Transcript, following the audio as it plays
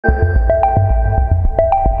I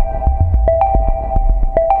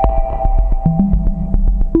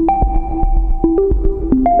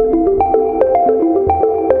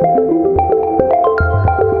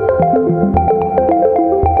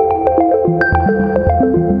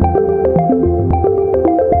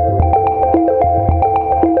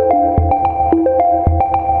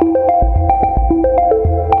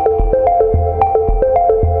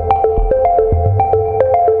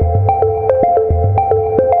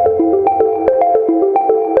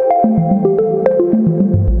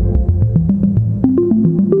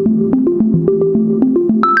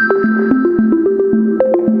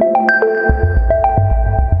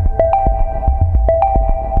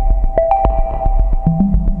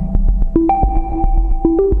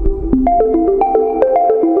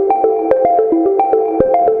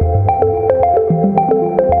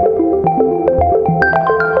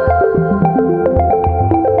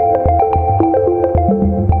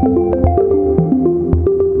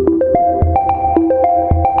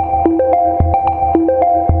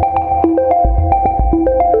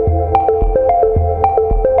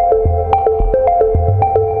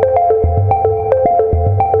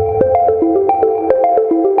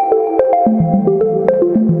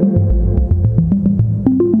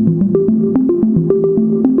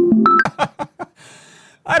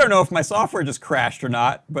don't know if my software just crashed or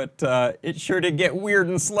not, but it sure did get weird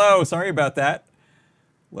and slow. Sorry about that.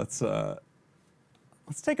 Let's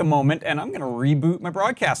take a moment, and I'm going to reboot my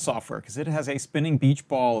broadcast software because it has a spinning beach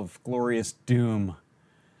ball of glorious doom.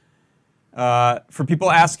 For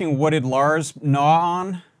people asking, what did Lars gnaw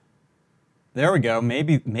on? There we go.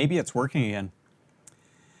 Maybe it's working again.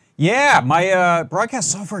 Yeah, my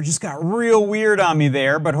broadcast software just got real weird on me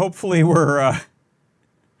there, but hopefully we're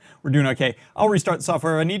doing okay. I'll restart the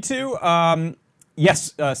software if I need to.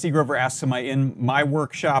 Yes, Seagrover asks, am I in my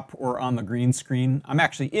workshop or on the green screen? I'm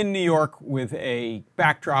actually in New York with a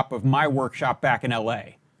backdrop of my workshop back in LA.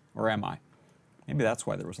 Or am I? Maybe that's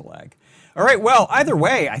why there was a lag. All right, well, either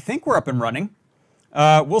way, I think we're up and running.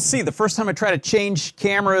 We'll see. The first time I try to change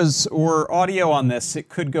cameras or audio on this, it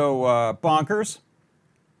could go bonkers.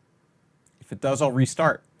 If it does, I'll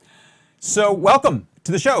restart. So welcome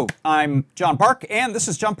to the show. I'm John Park, and this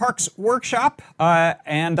is John Park's Workshop.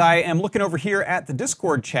 And I am looking over here at the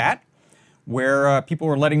Discord chat, where people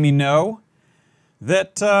are letting me know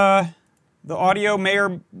that the audio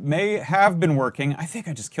may have been working. I think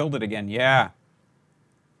I just killed it again. Yeah.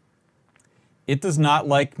 It does not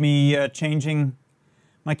like me changing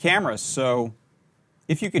my cameras. So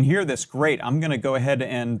if you can hear this, great. I'm going to go ahead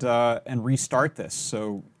and restart this.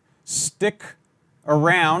 So stick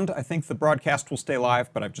around. I think the broadcast will stay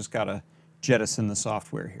live, but I've just got to jettison the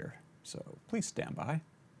software here. So please stand by.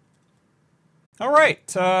 All right,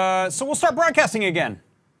 so we'll start broadcasting again.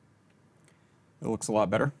 It looks a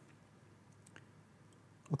lot better.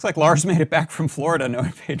 Looks like Lars made it back from Florida,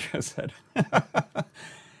 Noah Pedro said. There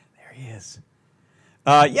he is.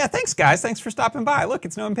 Yeah, thanks, guys. Thanks for stopping by. Look,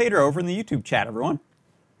 it's Noah and Pedro over in the YouTube chat, everyone.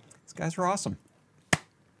 These guys are awesome.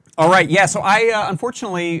 All right, yeah, so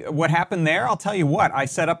unfortunately, what happened there, I'll tell you what. I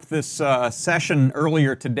set up this session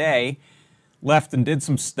earlier today, left and did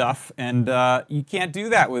some stuff, and you can't do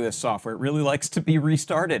that with this software. It really likes to be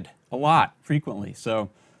restarted a lot, frequently, so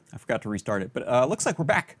I forgot to restart it. But looks like we're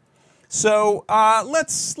back. So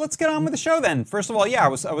let's get on with the show then. First of all, yeah, I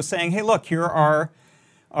was saying, hey, look, here are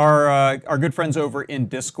our good friends over in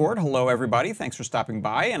Discord. Hello, everybody. Thanks for stopping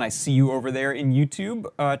by, and I see you over there in YouTube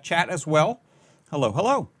chat as well. Hello,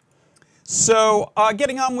 hello. So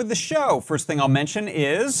getting on with the show, first thing I'll mention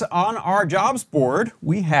is on our jobs board,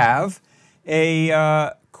 we have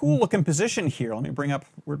a cool looking position here. Let me bring up,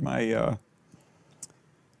 where'd my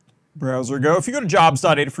browser go? If you go to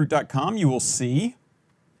jobs.adafruit.com, you will see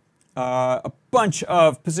a bunch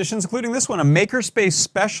of positions, including this one, a makerspace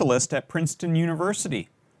specialist at Princeton University.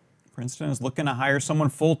 Princeton is looking to hire someone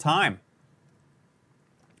full-time.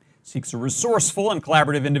 Seeks a resourceful and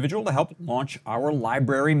collaborative individual to help launch our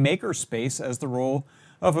library makerspace as the role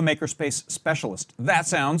of a makerspace specialist. That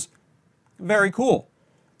sounds very cool.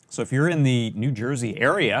 So if you're in the New Jersey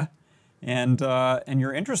area and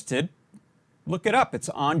you're interested, look it up. It's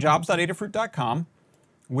on jobs.adafruit.com,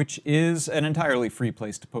 which is an entirely free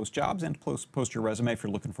place to post jobs and to post your resume if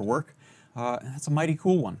you're looking for work. That's a mighty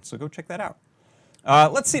cool one, so go check that out.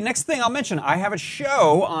 Let's see, next thing I'll mention, I have a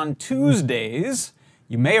show on Tuesdays.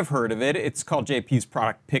 You may have heard of it. It's called JP's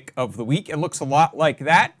Product Pick of the Week. It looks a lot like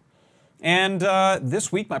that. And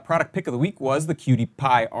this week, my product pick of the week was the Cutie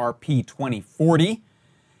Pie RP2040.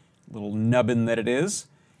 Little nubbin that it is.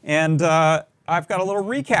 And I've got a little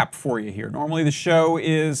recap for you here. Normally the show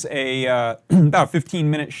is a about a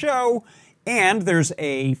 15-minute show, And there's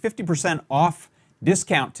a 50% off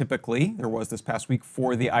discount typically. There was this past week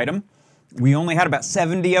for the item. We only had about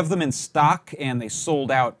 70 of them in stock, and they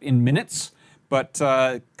sold out in minutes. But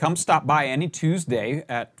come stop by any Tuesday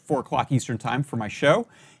at 4 o'clock Eastern Time for my show.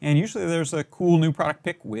 And usually there's a cool new product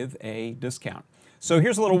pick with a discount. So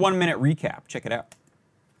here's a little 1-minute recap. Check it out.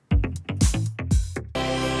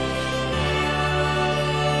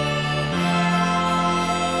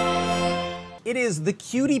 It is the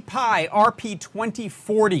QT Py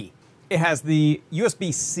RP2040. It has the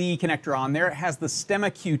USB-C connector on there. It has the Stemma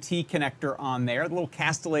QT connector on there, the little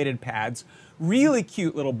castellated pads. Really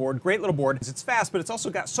cute little board, great little board. It's fast, but it's also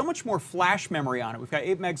got so much more flash memory on it. We've got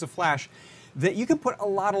 8 megs of flash that you can put a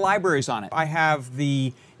lot of libraries on it. I have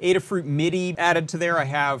the Adafruit MIDI added to there. I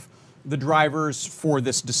have the drivers for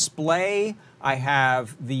this display. I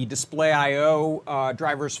have the Display I/O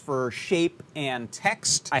drivers for shape and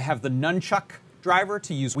text. I have the Nunchuck driver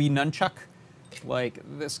to use Wii Nunchuck, like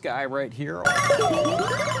this guy right here.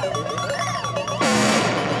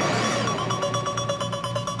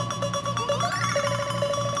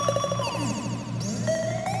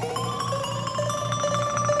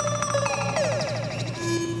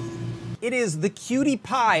 It is the QT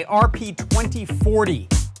Py RP2040.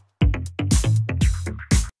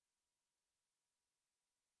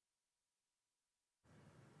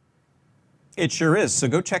 It sure is, so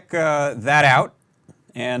go check that out.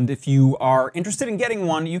 And if you are interested in getting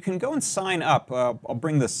one, you can go and sign up. I'll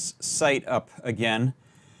bring this site up again.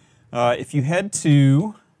 If you head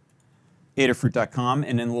to adafruit.com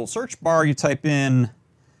and in the little search bar you type in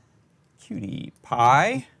QT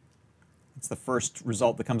Py, it's the first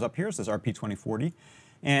result that comes up here. It says RP2040.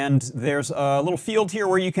 And there's a little field here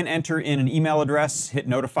where you can enter in an email address, hit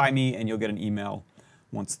notify me, and you'll get an email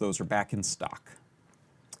once those are back in stock.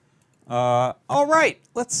 All right,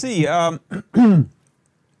 let's see. Yeah,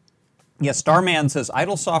 Starman says,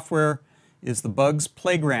 idle software is the bug's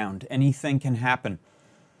playground. Anything can happen.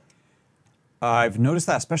 I've noticed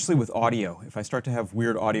that, especially with audio. If I start to have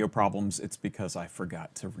weird audio problems, it's because I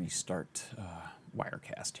forgot to restart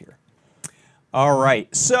Wirecast here. All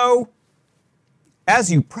right, so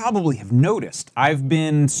as you probably have noticed, I've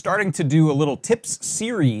been starting to do a little tips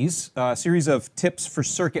series, series of tips for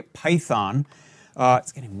CircuitPython.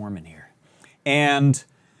 It's getting warm in here. And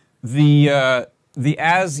the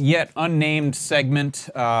as yet unnamed segment,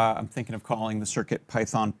 I'm thinking of calling the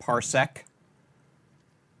CircuitPython Parsec,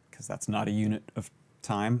 because that's not a unit of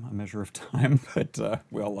time, a measure of time, but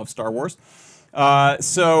we all love Star Wars.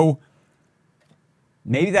 So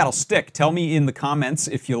maybe that'll stick. Tell me in the comments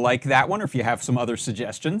if you like that one or if you have some other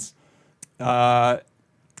suggestions. And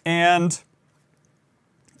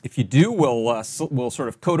if you do, we'll sort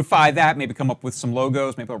of codify that, maybe come up with some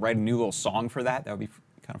logos, maybe I'll write a new little song for that. That would be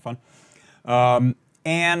kind of fun.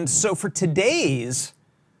 And so for today's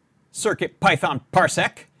CircuitPython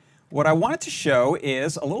Parsec, what I wanted to show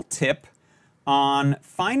is a little tip on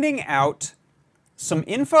finding out some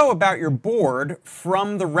info about your board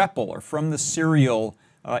from the REPL or from the serial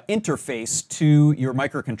interface to your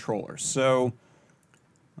microcontroller. So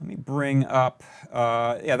let me bring up,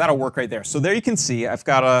 yeah, that'll work right there. So there you can see I've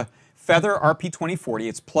got a Feather RP2040.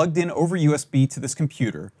 It's plugged in over USB to this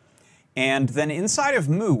computer. And then inside of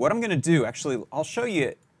Mu, what I'm going to do, actually, I'll show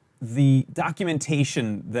you the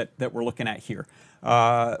documentation that we're looking at here.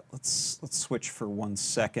 Let's switch for 1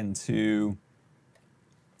 second to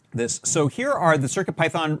this. So here are the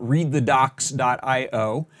CircuitPython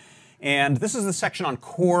readthedocs.io. And this is the section on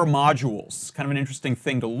core modules. It's kind of an interesting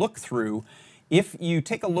thing to look through. If you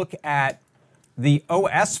take a look at the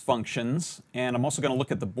OS functions, and I'm also going to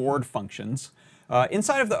look at the board functions,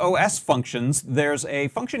 inside of the OS functions, there's a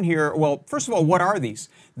function here. Well, first of all, what are these?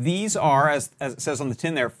 These are, as it says on the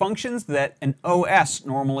tin there, functions that an OS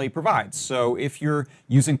normally provides. So if you're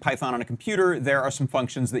using Python on a computer, there are some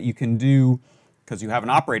functions that you can do because you have an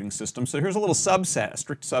operating system. So here's a little subset, a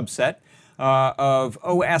strict subset of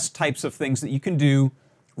OS types of things that you can do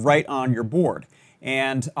right on your board.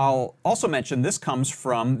 And I'll also mention this comes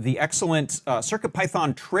from the excellent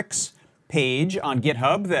CircuitPython tricks page on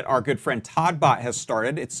GitHub that our good friend Toddbot has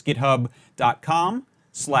started. It's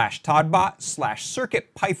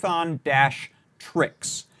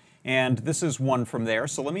github.com/toddbot/circuitpython-tricks. And this is one from there.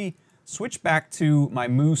 So let me switch back to my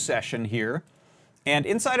Mu session here. And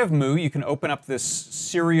inside of Mu, you can open up this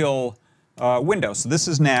serial window. So this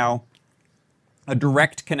is now a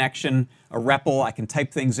direct connection, a REPL. I can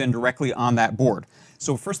type things in directly on that board.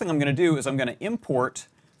 So first thing I'm going to do is I'm going to import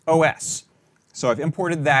OS. So I've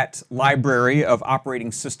imported that library of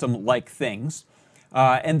operating system-like things.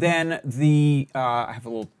 And then I have a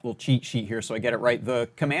little cheat sheet here so I get it right. The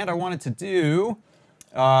command I wanted to do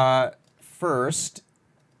first,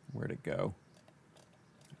 where'd it go?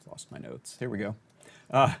 I've lost my notes. Here we go.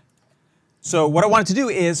 So what I wanted to do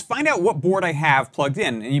is find out what board I have plugged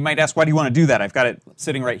in. And you might ask, why do you want to do that? I've got it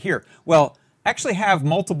sitting right here. Well, I actually have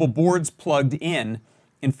multiple boards plugged in.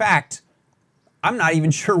 In fact, I'm not even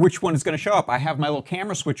sure which one is going to show up. I have my little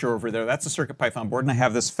camera switcher over there. That's a CircuitPython board, and I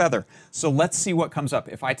have this Feather. So let's see what comes up.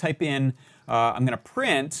 If I type in, I'm going to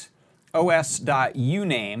print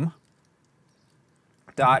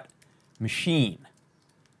os.uname.machine.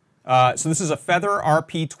 So this is a Feather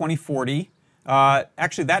RP2040.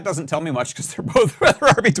 Actually, that doesn't tell me much because they're both Feather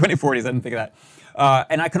RP2040s. I didn't think of that.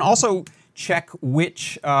 And I can also check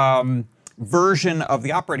which version of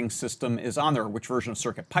the operating system is on there, which version of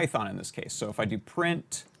CircuitPython in this case. So if I do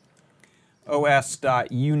print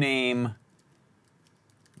os.uname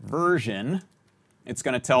version, it's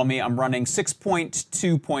going to tell me I'm running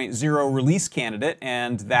 6.2.0 release candidate,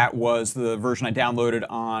 and that was the version I downloaded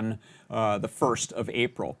on the 1st of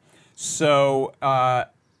April. So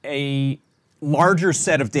a larger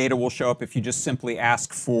set of data will show up if you just simply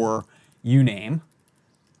ask for uname.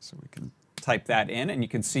 So we can type that in, and you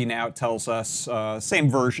can see now it tells us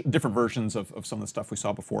different versions of some of the stuff we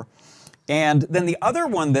saw before. And then the other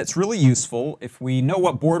one that's really useful, if we know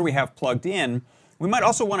what board we have plugged in, we might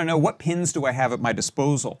also want to know what pins do I have at my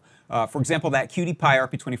disposal. For example, that QT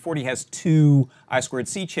Py RP2040 has 2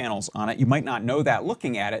 I2C channels on it. You might not know that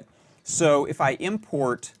looking at it. So if I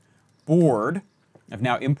import board, I've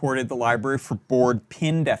now imported the library for board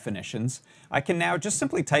pin definitions. I can now just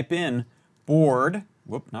simply type in board,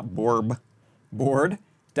 board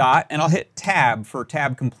dot, and I'll hit tab for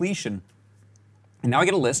tab completion. And now I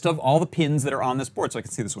get a list of all the pins that are on this board. So I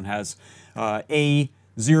can see this one has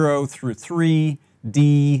A0 through 3,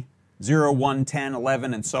 D, 0, 1, 10,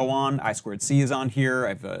 11, and so on. I2C is on here. I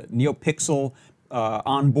have a NeoPixel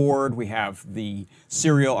on board. We have the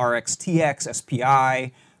serial RxTX,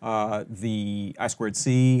 SPI, the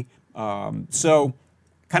I2C. So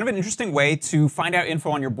kind of an interesting way to find out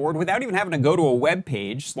info on your board without even having to go to a web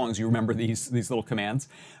page, as long as you remember these little commands.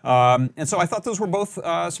 And so I thought those were both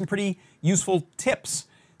some pretty useful tips.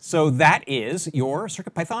 So that is your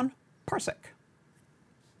CircuitPython Parsec.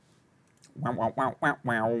 Okay,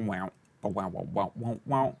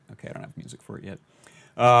 I don't have music for it yet.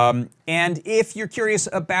 And if you're curious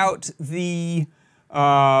about the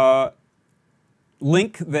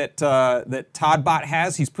link that ToddBot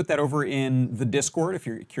has, he's put that over in the Discord. If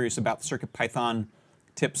you're curious about the CircuitPython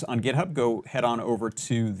tips on GitHub, go head on over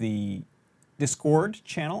to the Discord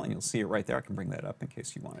channel, and you'll see it right there. I can bring that up in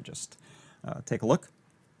case you want to just take a look.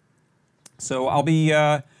 So I'll be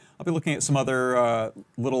looking at some other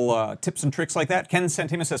little tips and tricks like that. Ken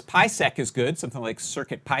Santima says PySec is good, something like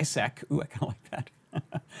CircuitPySec. Ooh, I kind of like that.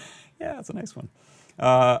 Yeah, that's a nice one.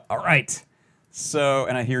 All right. So,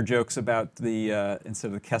 and I hear jokes about the, instead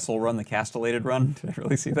of the Kessel run, the castellated run. Did I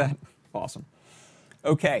really see that? Awesome.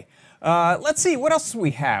 Okay, let's see, what else do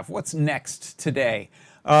we have? What's next today?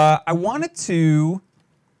 I wanted to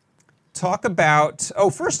talk about, oh,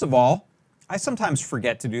 first of all, I sometimes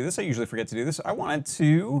forget to do this. I usually forget to do this. I wanted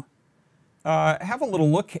to have a little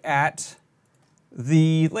look at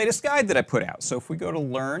the latest guide that I put out. So if we go to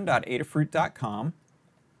learn.adafruit.com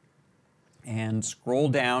and scroll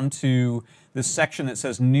down to this section that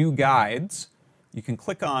says New Guides, you can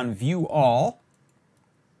click on View All,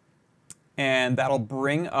 and that'll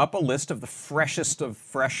bring up a list of the freshest of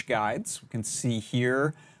fresh guides. We can see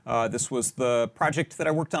here, this was the project that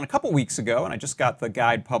I worked on a couple weeks ago, and I just got the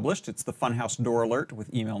guide published. It's the Funhouse Door Alert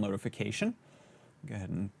with email notification. Go ahead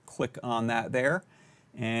and click on that there.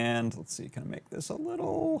 And let's see, can I make this a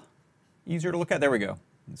little easier to look at? There we go.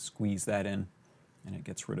 And squeeze that in, and it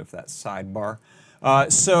gets rid of that sidebar.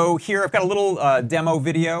 So here I've got a little demo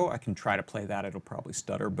video. I can try to play that. It'll probably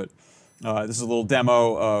stutter, but this is a little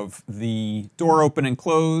demo of the door open and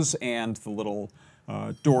close and the little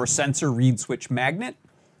door sensor reed switch magnet.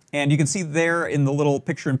 And you can see there in the little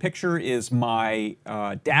picture-in-picture is my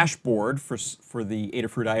dashboard for the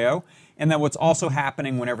Adafruit I/O. And then what's also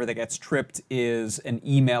happening whenever that gets tripped is an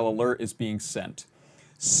email alert is being sent.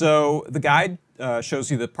 So the guide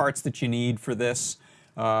shows you the parts that you need for this,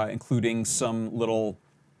 including some little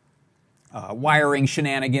wiring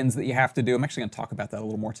shenanigans that you have to do. I'm actually going to talk about that a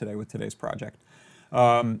little more today with today's project.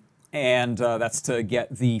 And that's to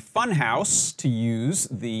get the Funhouse to use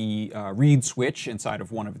the reed switch inside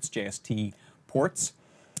of one of its JST ports.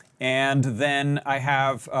 And then I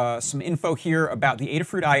have some info here about the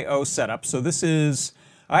Adafruit I/O setup. So this is,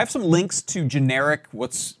 I have some links to generic,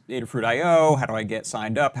 what's Adafruit I/O, how do I get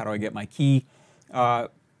signed up, how do I get my key.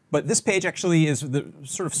 But this page actually is the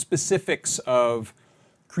sort of specifics of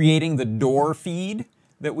creating the door feed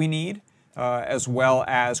that we need. as well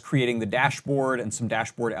as creating the dashboard and some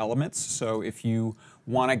dashboard elements. So if you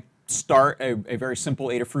want to start a very simple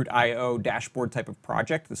Adafruit I/O dashboard type of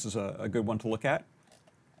project, this is a good one to look at.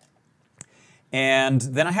 And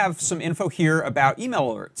then I have some info here about email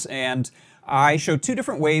alerts. And I showed two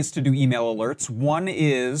different ways to do email alerts. One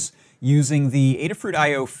is using the Adafruit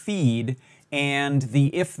I/O feed and the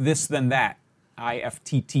if this then that,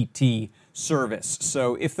 IFTTT service.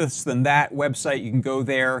 So if this then that website, you can go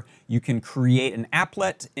there, you can create an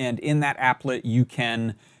applet, and in that applet you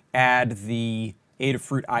can add the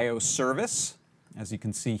Adafruit I/O service, as you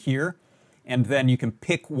can see here, and then you can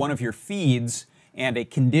pick one of your feeds and a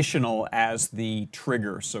conditional as the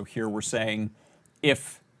trigger. So here we're saying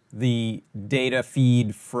if the data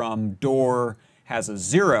feed from door has a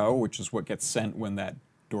 0, which is what gets sent when that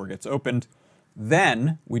door gets opened,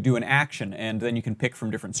 then we do an action, and then you can pick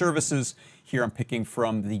from different services. Here I'm picking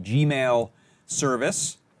from the Gmail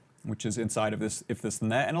service, which is inside of this if this then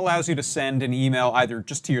that, and allows you to send an email either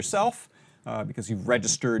just to yourself, because you've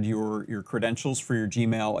registered your credentials for your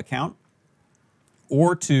Gmail account,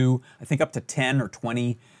 or to, I think, up to 10 or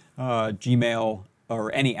 20 Gmail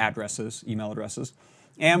or any addresses, email addresses.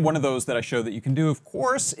 And one of those that I show that you can do, of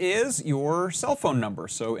course, is your cell phone number.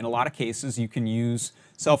 So in a lot of cases, you can use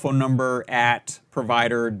cell phone number at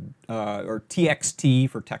provider, or TXT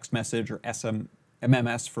for text message, or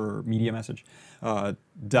MMS for media message,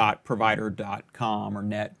 .provider.com or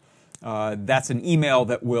net. That's an email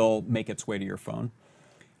that will make its way to your phone.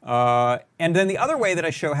 And then the other way that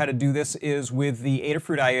I show how to do this is with the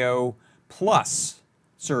Adafruit I/O Plus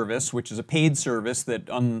service, which is a paid service that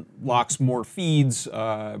unlocks more feeds,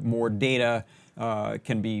 more data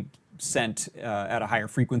can be sent at a higher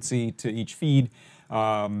frequency to each feed.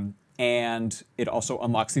 And it also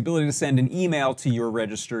unlocks the ability to send an email to your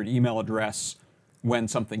registered email address when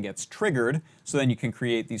something gets triggered. So then you can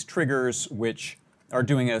create these triggers which are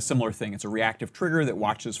doing a similar thing. It's a reactive trigger that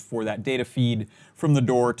watches for that data feed from the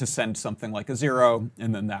door to send something like a 0,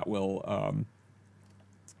 and then that will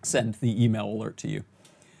send the email alert to you.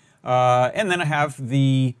 And then I have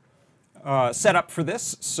the setup for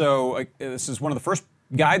this. So this is one of the first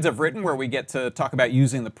guides I've written where we get to talk about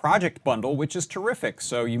using the project bundle, which is terrific.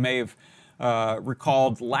 So you may have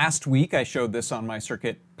recalled last week I showed this on my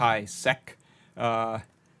CircuitPy Sec. Kind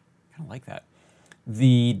of like that.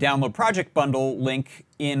 The download project bundle link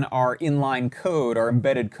in our inline code, our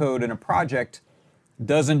embedded code in a project,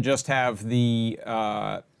 doesn't just have the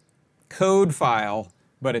code file,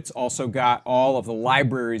 but it's also got all of the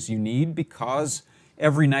libraries you need, because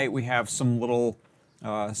every night we have some little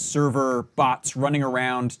server bots running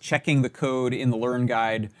around checking the code in the Learn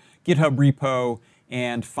Guide GitHub repo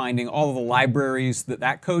and finding all of the libraries that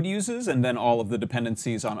that code uses, and then all of the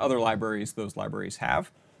dependencies on other libraries those libraries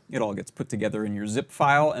have. It all gets put together in your zip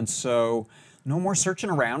file, and so no more searching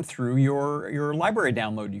around through your library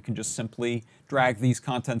download. You can just simply drag these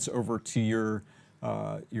contents over to your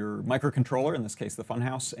microcontroller, in this case the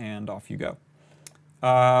Funhouse, and off you go.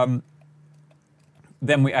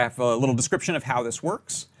 Then we have a little description of how this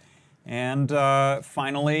works. And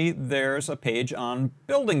finally, there's a page on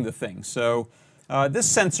building the thing. So this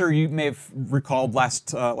sensor, you may have recalled last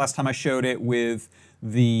time I showed it with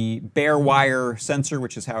the bare wire sensor,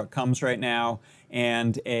 which is how it comes right now,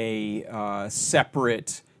 and a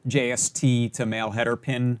separate JST to male header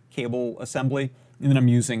pin cable assembly. And then I'm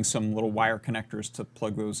using some little wire connectors to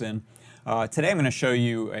plug those in. Today I'm going to show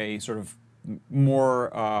you a sort of more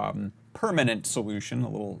permanent solution, a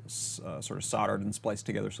little sort of soldered and spliced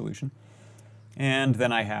together solution. And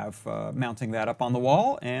then I have mounting that up on the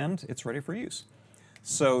wall, and it's ready for use.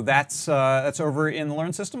 So that's over in the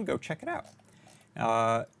Learn system. Go check it out.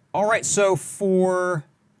 All right, so let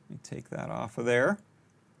me take that off of there.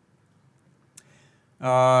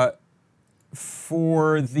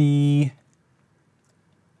 For the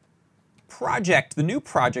project, the new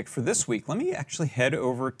project for this week, let me actually head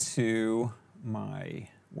over to my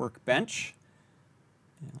workbench.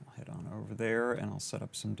 And I'll head on over there, and I'll set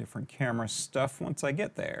up some different camera stuff once I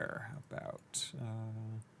get there.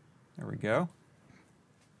 There we go.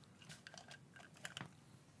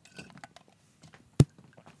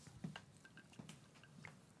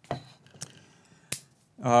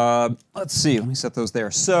 Let's see, let me set those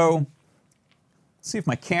there. So, let's see if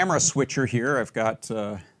my camera switcher here, I've got,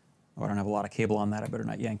 oh, I don't have a lot of cable on that, I better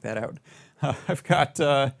not yank that out. I've got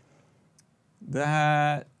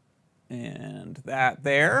that and that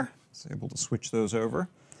there. So able to switch those over,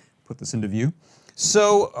 put this into view.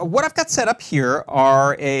 So what I've got set up here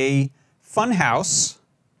are a Funhouse,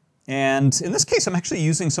 and in this case I'm actually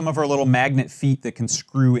using some of our little magnet feet that can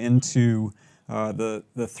screw into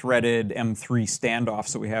the threaded M3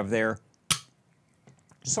 standoffs that we have there.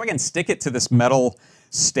 just so I can stick it to this metal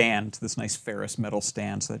stand, this nice ferrous metal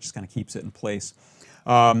stand, so that just kind of keeps it in place.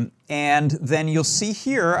 And then you'll see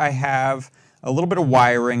here I have a little bit of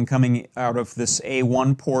wiring coming out of this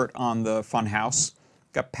A1 port on the Funhouse.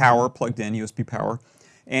 Got power plugged in, USB power.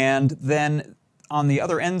 And then on the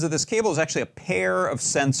other ends of this cable is actually a pair of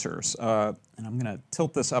sensors. And I'm going to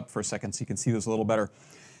tilt this up for a second so you can see this a little better.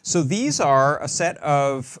 So these are a set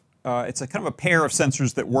of, it's a kind of a pair of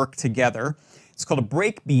sensors that work together. It's called a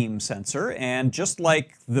brake beam sensor, and just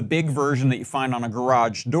like the big version that you find on a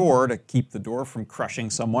garage door to keep the door from crushing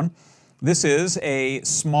someone, this is a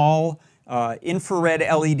small infrared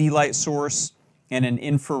LED light source and an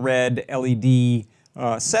infrared LED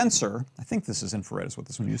sensor. I think this is infrared is what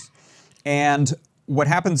this one uses. And what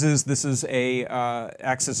happens is this is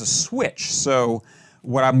acts as a switch. So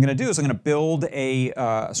what I'm going to do is I'm going to build a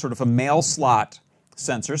sort of a mail slot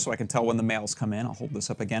sensor so I can tell when the mails come in. I'll hold this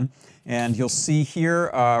up again. And you'll see here,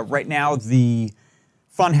 right now the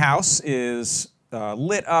Funhouse is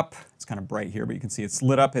lit up. It's kind of bright here, but you can see it's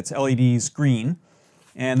lit up. It's LEDs green.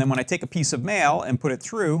 And then when I take a piece of mail and put it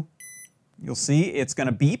through, you'll see it's going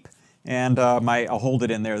to beep. And I'll hold it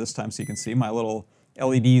in there this time so you can see my little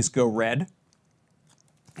LEDs go red.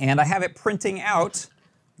 And I have it printing out.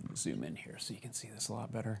 Let me zoom in here so you can see this a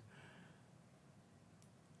lot better.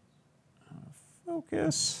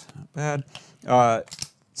 Focus, not bad.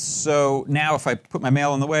 So now if I put my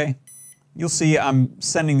mail in the way, you'll see I'm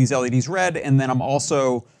sending these LEDs red, and then I'm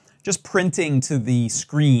also just printing to the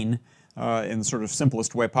screen in the sort of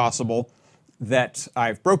simplest way possible that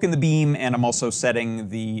I've broken the beam, and I'm also setting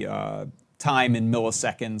the time in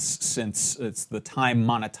milliseconds since it's the time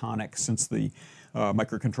monotonic since the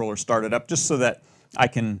microcontroller started up, just so that I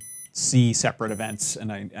can see separate events,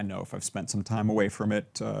 and I know if I've spent some time away from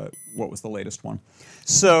it, what was the latest one.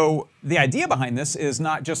 So the idea behind this is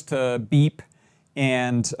not just to beep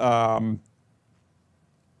and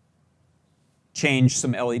change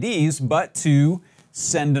some LEDs, but to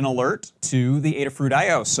send an alert to the Adafruit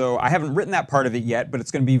I/O. So I haven't written that part of it yet, but it's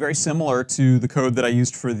going to be very similar to the code that I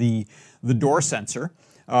used for the door sensor.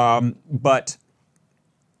 But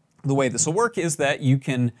the way this will work is that you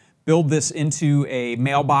can build this into a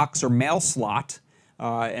mailbox or mail slot,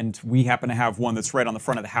 and we happen to have one that's right on the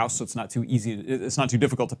front of the house, so it's not too easy. It's not too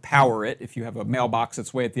difficult to power it. If you have a mailbox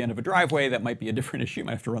that's way at the end of a driveway, that might be a different issue. You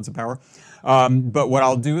might have to run some power. But what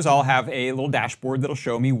I'll do is I'll have a little dashboard that'll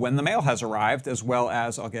show me when the mail has arrived, as well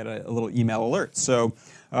as I'll get a little email alert. So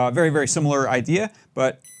very, very similar idea,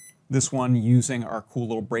 but this one using our cool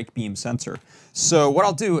little brake beam sensor. So what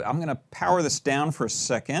I'll do, I'm going to power this down for a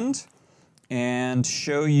second and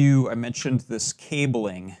show you, I mentioned this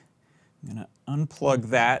cabling. I'm going to unplug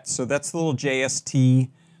that. So that's the little JST,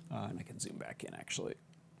 and I can zoom back in actually.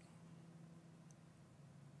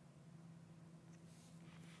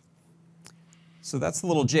 So that's the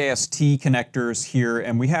little JST connectors here,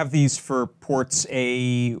 and we have these for ports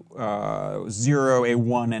A0,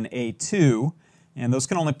 A1, and A2, and those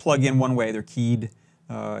can only plug in one way. They're keyed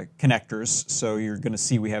connectors, so you're going to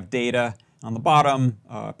see we have data on the bottom,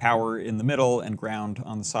 power in the middle, and ground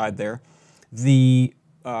on the side there. The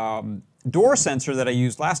door sensor that I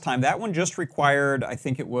used last time, that one just required, I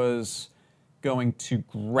think it was going to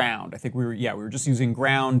ground. I think we were just using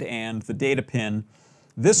ground and the data pin.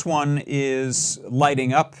 This one is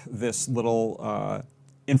lighting up this little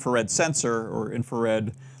infrared sensor or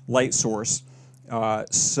infrared light source.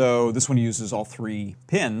 So this one uses all 3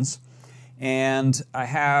 pins. And I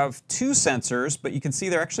have 2 sensors, but you can see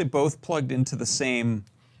they're actually both plugged into the same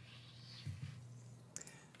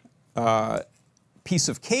piece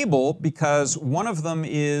of cable, because one of them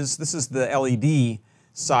is, this is the LED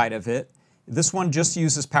side of it. This one just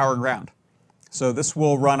uses power and ground. So this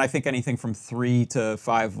will run, I think, anything from 3 to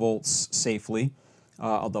 5 volts safely.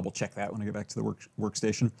 I'll double check that when I get back to the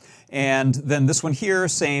workstation. And then this one here,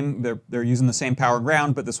 same, they're using the same power and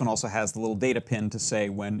ground, but this one also has the little data pin to say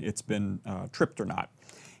when it's been tripped or not.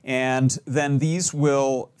 And then these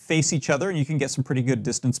will face each other, and you can get some pretty good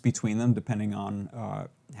distance between them depending on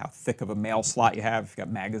how thick of a mail slot you have. If you've got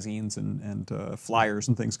magazines and flyers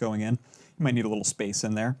and things going in, you might need a little space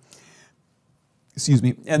in there. Excuse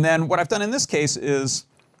me. And then what I've done in this case is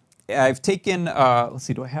I've taken, let's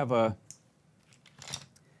see, do I have a,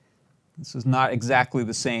 this is not exactly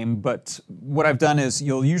the same, but what I've done is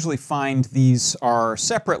you'll usually find these are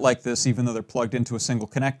separate like this, even though they're plugged into a single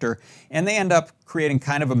connector, and they end up creating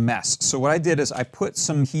kind of a mess. So what I did is I put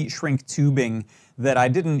some heat shrink tubing that I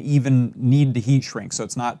didn't even need to heat shrink, so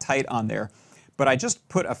it's not tight on there, but I just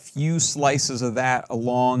put a few slices of that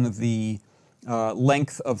along the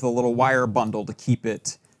length of the little wire bundle to keep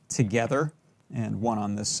it together. and 1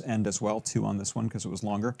 on this end as well, 2 on this one because it was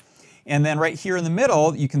longer. And then right here in the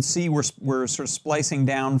middle, you can see we're sort of splicing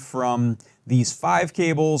down from these 5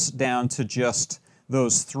 cables down to just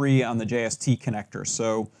those 3 on the JST connector.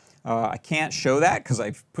 So I can't show that because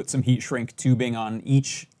I've put some heat shrink tubing on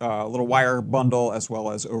each little wire bundle as well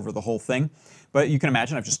as over the whole thing. But you can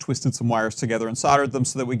imagine I've just twisted some wires together and soldered them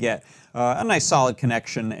so that we get a nice solid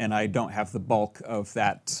connection, and I don't have the bulk of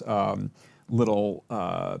that little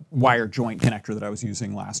wire joint connector that I was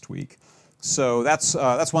using last week. So that's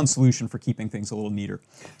one solution for keeping things a little neater.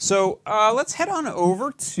 So let's head on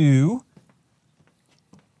over to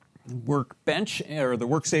Workbench, or the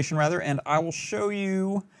workstation rather, and I will show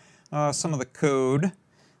you some of the code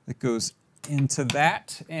that goes into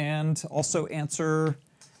that and also answer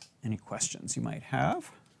any questions you might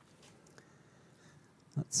have.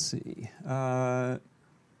 Let's see.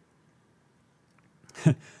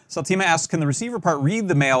 Saltima asks, can the receiver part read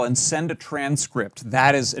the mail and send a transcript?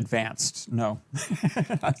 That is advanced. No.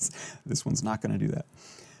 This one's not going to do that.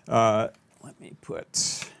 Let me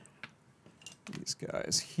put these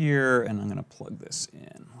guys here, and I'm going to plug this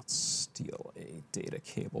in. Let's steal a data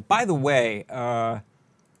cable. By the way, let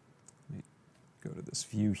me go to this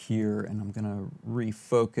view here, and I'm going to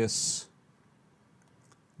refocus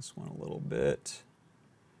this one a little bit.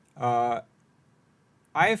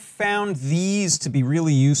 I've found these to be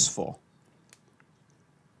really useful.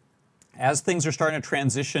 As things are starting to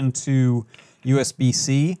transition to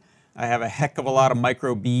USB-C, I have a heck of a lot of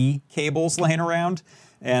micro B cables laying around,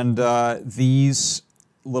 and these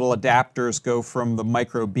little adapters go from the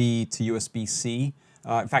micro B to USB-C.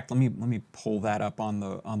 In fact, let me pull that up on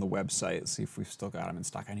the website, see if we've still got them in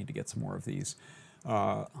stock. I need to get some more of these.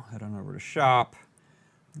 I'll head on over to shop.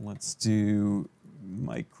 Let's do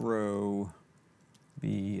micro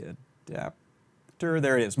B adapter.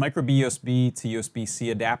 There it is, micro B USB to USB-C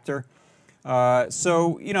adapter.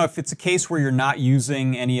 So, you know, if it's a case where you're not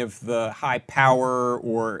using any of the high power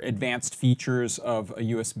or advanced features of a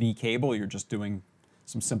USB cable, you're just doing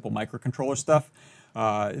some simple microcontroller stuff,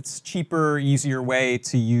 it's a cheaper, easier way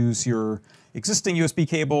to use your existing USB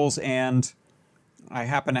cables, and I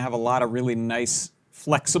happen to have a lot of really nice,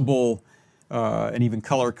 flexible, and even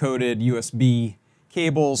color-coded USB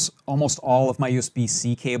cables. Almost all of my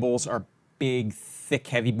USB-C cables are big, thick,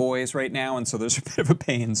 heavy boys right now, and so there's a bit of a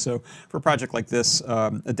pain. So for a project like this,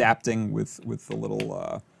 adapting with the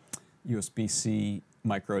little USB-C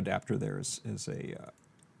micro adapter there is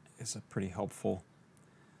a pretty helpful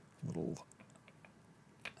little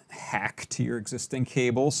hack to your existing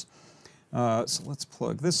cables. So let's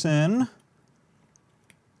plug this in.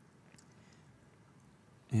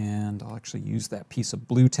 And I'll actually use that piece of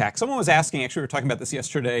blue tack. Someone was asking, actually we were talking about this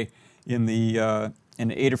yesterday in the in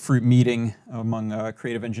an Adafruit meeting among a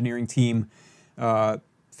creative engineering team,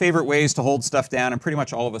 favorite ways to hold stuff down, and pretty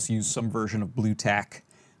much all of us use some version of blue tack.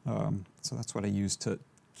 So that's what I use to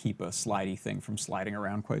keep a slidey thing from sliding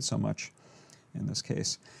around quite so much in this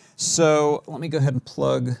case. So let me go ahead and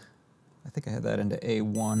plug, I think I had that into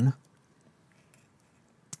A1.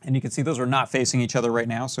 And you can see those are not facing each other right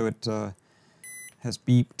now, so it has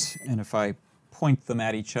beeped, and if I point them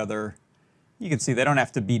at each other, you can see they don't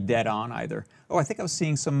have to be dead on either. Oh, I think I was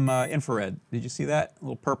seeing some infrared. Did you see that? A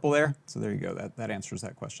little purple there? So there you go. That answers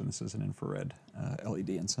that question. This is an infrared LED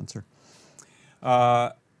and sensor.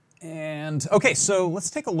 And okay, so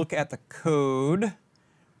let's take a look at the code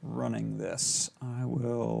running this. I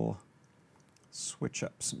will switch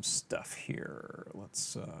up some stuff here.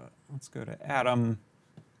 Let's go to Atom.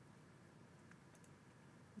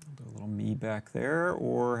 Do a little me back there,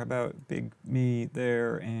 or how about big me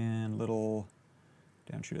there and little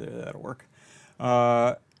down shooter there? That'll work.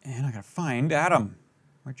 And I gotta find Atom.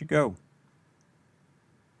 Where'd you go?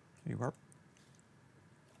 Here you are.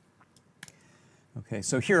 Okay,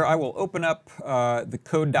 so here I will open up the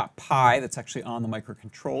code.py that's actually on the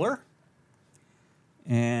microcontroller,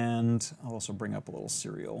 and I'll also bring up a little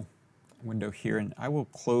serial window here, and I will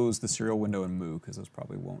close the serial window in Mu because those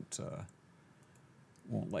probably won't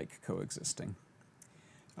like coexisting.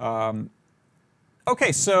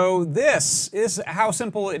 Okay, so this is how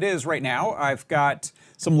simple it is right now. I've got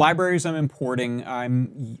some libraries I'm importing.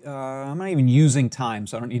 I'm not even using time,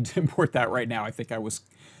 so I don't need to import that right now. I think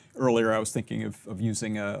earlier I was thinking of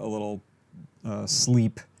using a little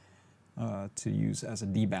sleep to use as a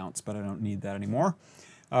debounce, but I don't need that anymore.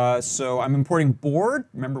 So I'm importing board.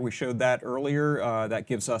 Remember we showed that earlier. That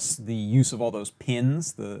gives us the use of all those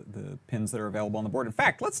pins, the pins that are available on the board. In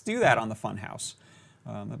fact, let's do that on the Funhouse.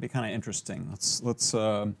 That'd be kind of interesting.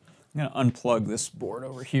 I'm going to unplug this board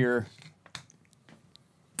over here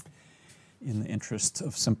in the interest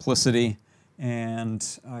of simplicity.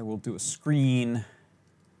 And I will do a screen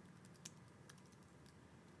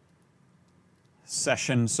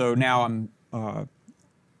session. So now I'm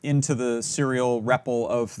into the serial REPL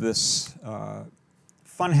of this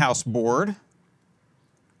Funhouse board.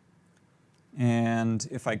 And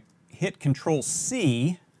if I hit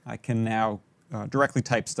Control-C, I can now directly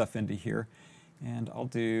type stuff into here. And I'll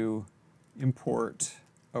do import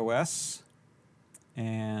OS.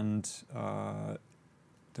 And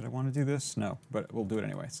did I want to do this? No, but we'll do it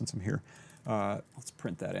anyway since I'm here. Let's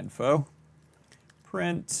print that info.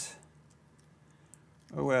 Print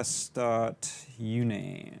os.uname.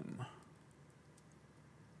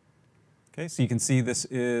 Okay, so you can see this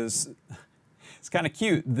is, it's kind of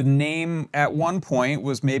cute. The name at one point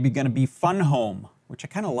was maybe going to be Fun Home, which I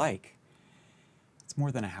kind of like. It's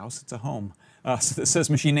more than a house, it's a home. So this says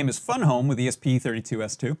machine name is Fun Home with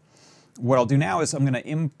ESP32S2. What I'll do now is I'm going to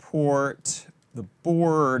import the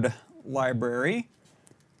board library.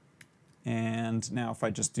 And now if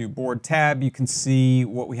I just do board tab, you can see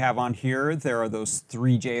what we have on here. There are those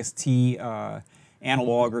 3 JST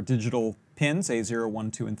analog or digital pins, A0,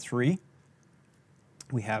 1, 2, and 3.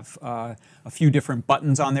 We have a few different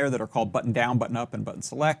buttons on there that are called button down, button up, and button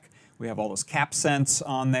select. We have all those cap sense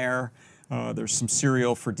on there. There's some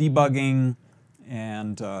serial for debugging,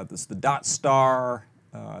 and there's the dot star.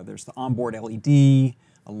 There's the onboard LED,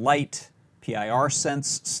 a light, PIR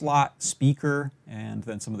sense slot, speaker, and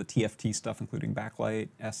then some of the TFT stuff, including backlight,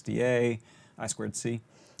 SDA, I2C.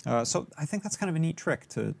 So I think that's kind of a neat trick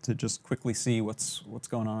to just quickly see what's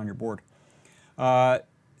going on your board.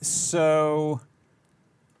 So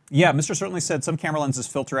yeah, Mr. Certainly said some camera lenses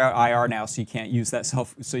filter out IR now, so you can't use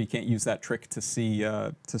that trick to see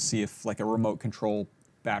if like a remote control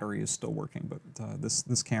battery is still working. But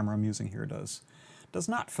this camera I'm using here does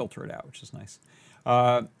not filter it out, which is nice.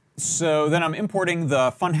 So then I'm importing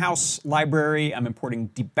the Funhouse library. I'm importing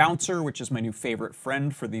Debouncer, which is my new favorite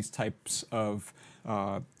friend for these types of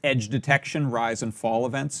edge detection, rise and fall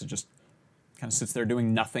events. It just kind of sits there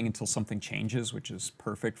doing nothing until something changes, which is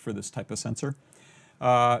perfect for this type of sensor.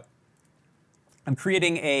 I'm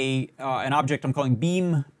creating an object I'm calling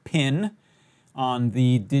beam pin on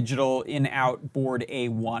the digital in-out board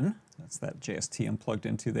A1. That's that JST I'm plugged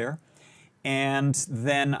into there. And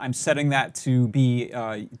then I'm setting that to be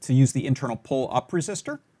to use the internal pull-up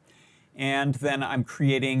resistor. And then I'm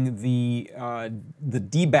creating the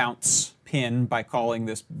debounce pin by calling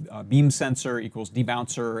this beam sensor equals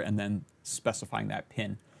debouncer and then specifying that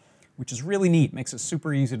pin, which is really neat. Makes it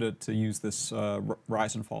super easy to use this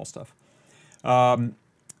rise and fall stuff.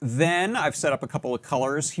 Then I've set up a couple of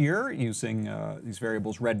colors here using these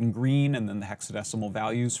variables red and green, and then the hexadecimal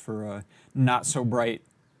values for a not so bright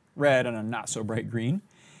red and a not so bright green.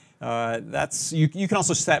 You can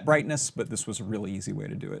also set brightness, but this was a really easy way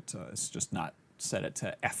to do it. It's just not set it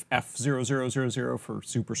to FF0000 for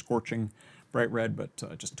super scorching bright red, but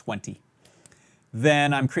just 20.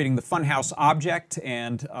 Then I'm creating the Funhouse object,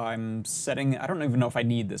 and I'm setting, I don't even know if I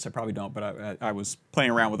need this, I probably don't, but I was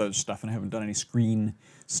playing around with other stuff and I haven't done any screen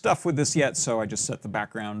stuff with this yet, so I just set the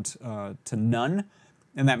background to none,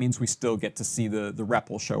 and that means we still get to see the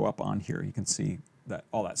REPL show up on here. You can see that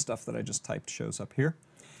all that stuff that I just typed shows up here.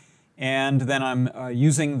 And then I'm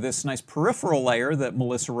using this nice peripheral layer that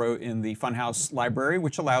Melissa wrote in the Funhouse library,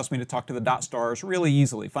 which allows me to talk to the dot stars really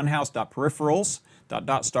easily. Funhouse.peripherals,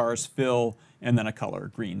 dot stars, fill, and then a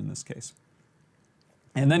color, green in this case.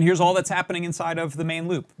 And then here's all that's happening inside of the main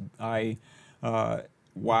loop. While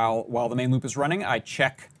the main loop is running, I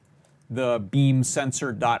check the beam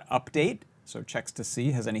sensor.update. So it checks to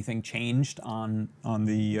see has anything changed on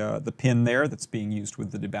the pin there that's being used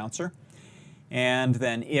with the debouncer. And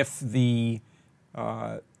then if it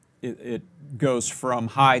goes from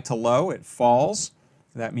high to low, it falls.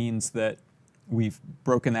 That means that we've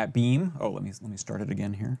broken that beam. Oh, let me start it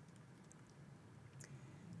again here.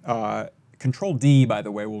 Control D, by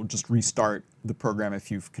the way, will just restart the program if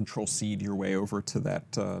you've Control C'd your way over to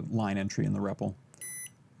that line entry in the REPL.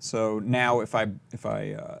 So now if I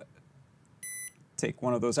take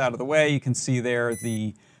one of those out of the way, you can see there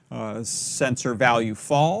the sensor value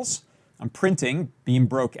falls. I'm printing beam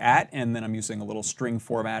broke at, and then I'm using a little string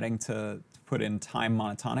formatting to put in time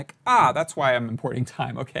monotonic. Ah, that's why I'm importing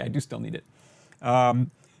time. Okay, I do still need it.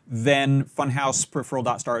 Then Funhouse peripheral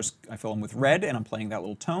dot stars, I fill them with red, and I'm playing that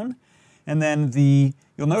little tone. And then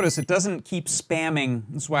you'll notice it doesn't keep spamming.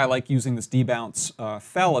 This is why I like using this debounce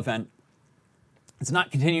fell event. It's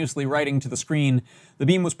not continuously writing to the screen, the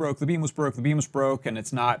beam was broke, the beam was broke, the beam was broke, and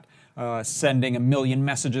it's not sending a million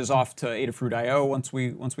messages off to Adafruit I/O once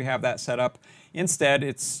we have that set up. Instead,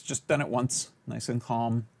 it's just done it once, nice and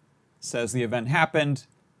calm, says the event happened,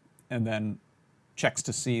 and then checks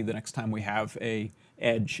to see the next time we have a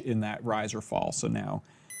edge in that rise or fall. So now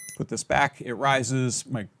put this back, it rises,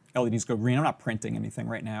 my LEDs go green. I'm not printing anything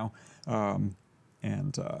right now, and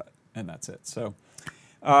that's it. So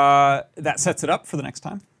that sets it up for the next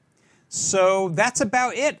time. So that's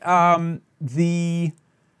about it. The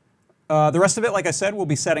rest of it, like I said, we'll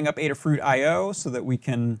be setting up Adafruit I/O so that we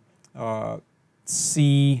can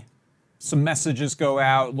see some messages go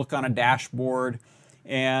out, look on a dashboard,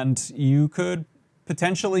 and you could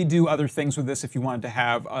potentially do other things with this if you wanted to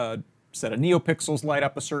have a set of NeoPixels light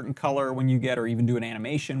up a certain color when you get, or even do an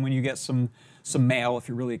animation when you get some mail if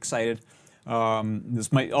you're really excited.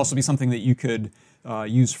 This might also be something that you could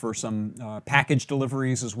use for some package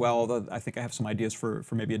deliveries as well. Though I think I have some ideas for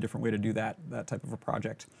maybe a different way to do that type of a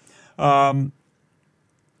project. And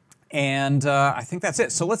I think that's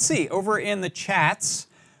it. So let's see, over in the chats,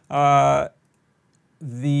 the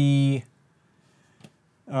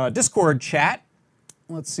Discord chat,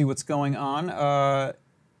 let's see what's going on.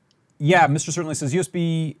 Yeah, Mr. Certainly says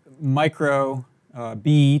USB micro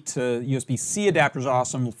B to USB-C adapter is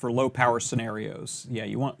awesome for low power scenarios. Yeah,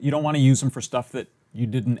 you don't want to use them for stuff that you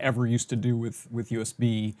didn't ever used to do with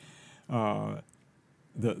USB,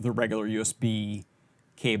 the regular USB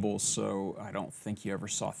cables. So I don't think you ever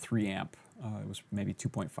saw 3 amp. It was maybe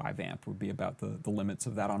 2.5 amp would be about the limits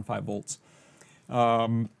of that on 5 volts.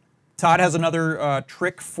 Todd has another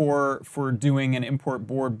trick for doing an import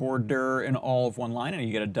board dir in all of one line, and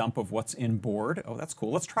you get a dump of what's in board. Oh, that's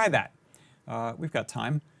cool. Let's try that. We've got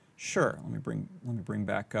time. Sure. Let me bring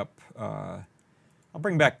back up. I'll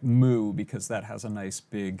bring back Moo because that has a nice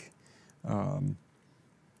big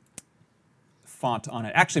font on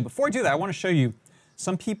it. Actually, before I do that, I want to show you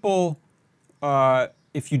some people.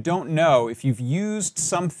 If you don't know, if you've used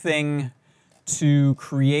something to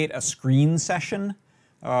create a screen session.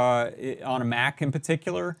 On a Mac in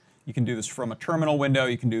particular, you can do this from a terminal window.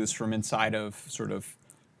 You can do this from inside of sort of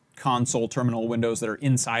console terminal windows that are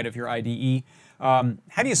inside of your IDE.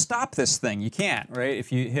 How do you stop this thing? You can't, right?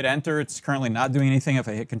 If you hit Enter, it's currently not doing anything. If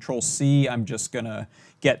I hit Control-C, I'm just going to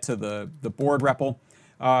get to the board REPL.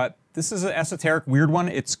 This is an esoteric, weird one.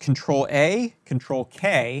 It's Control-A,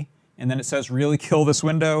 Control-K, and then it says, really kill this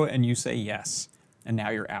window, and you say yes, and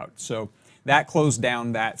now you're out. So that closed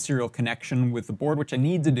down that serial connection with the board, which I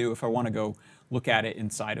need to do if I want to go look at it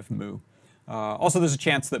inside of Moo. Also, there's a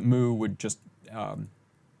chance that Moo would just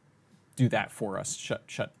do that for us, shut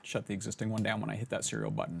the existing one down when I hit that serial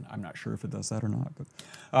button. I'm not sure if it does that or not.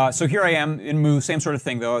 But, so here I am in Moo, same sort of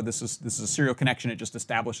thing though. This is a serial connection. It just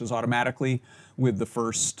establishes automatically with the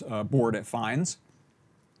first board it finds.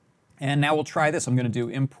 And now we'll try this. I'm going to do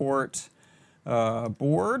import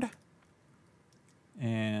board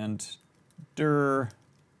and dir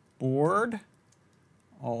board,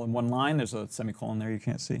 all in one line. There's a semicolon there you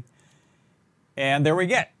can't see. And there we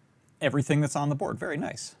get everything that's on the board. Very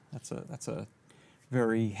nice. That's a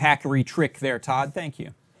very hackery trick there, Todd. Thank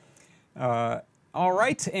you. All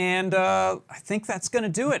right, and I think that's going to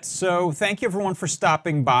do it. So thank you everyone for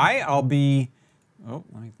stopping by. I'll be, oh,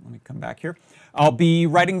 let me come back here. I'll be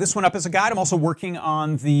writing this one up as a guide. I'm also working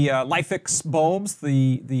on the LIFX bulbs,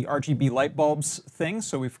 the RGB light bulbs thing.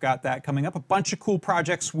 So we've got that coming up. A bunch of cool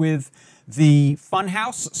projects with the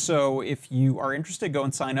Funhouse. So if you are interested, go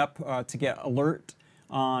and sign up to get alert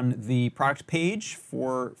on the product page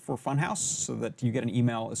for Funhouse so that you get an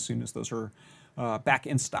email as soon as those are back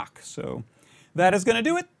in stock. So that is going to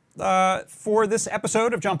do it for this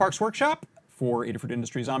episode of John Park's Workshop. For Adafruit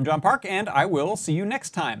Industries, I'm John Park, and I will see you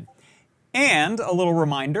next time. And a little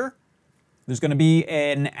reminder, there's going to be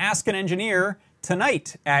an Ask an Engineer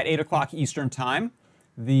tonight at 8 o'clock Eastern Time.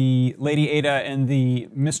 The Lady Ada and the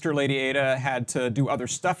Mr. Lady Ada had to do other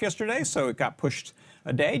stuff yesterday, so it got pushed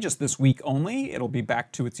a day, just this week only. It'll be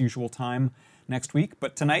back to its usual time next week.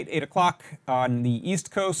 But tonight, 8 o'clock on the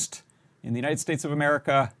East Coast in the United States of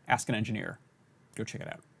America, Ask an Engineer. Go check it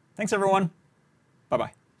out. Thanks, everyone.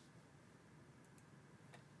 Bye-bye.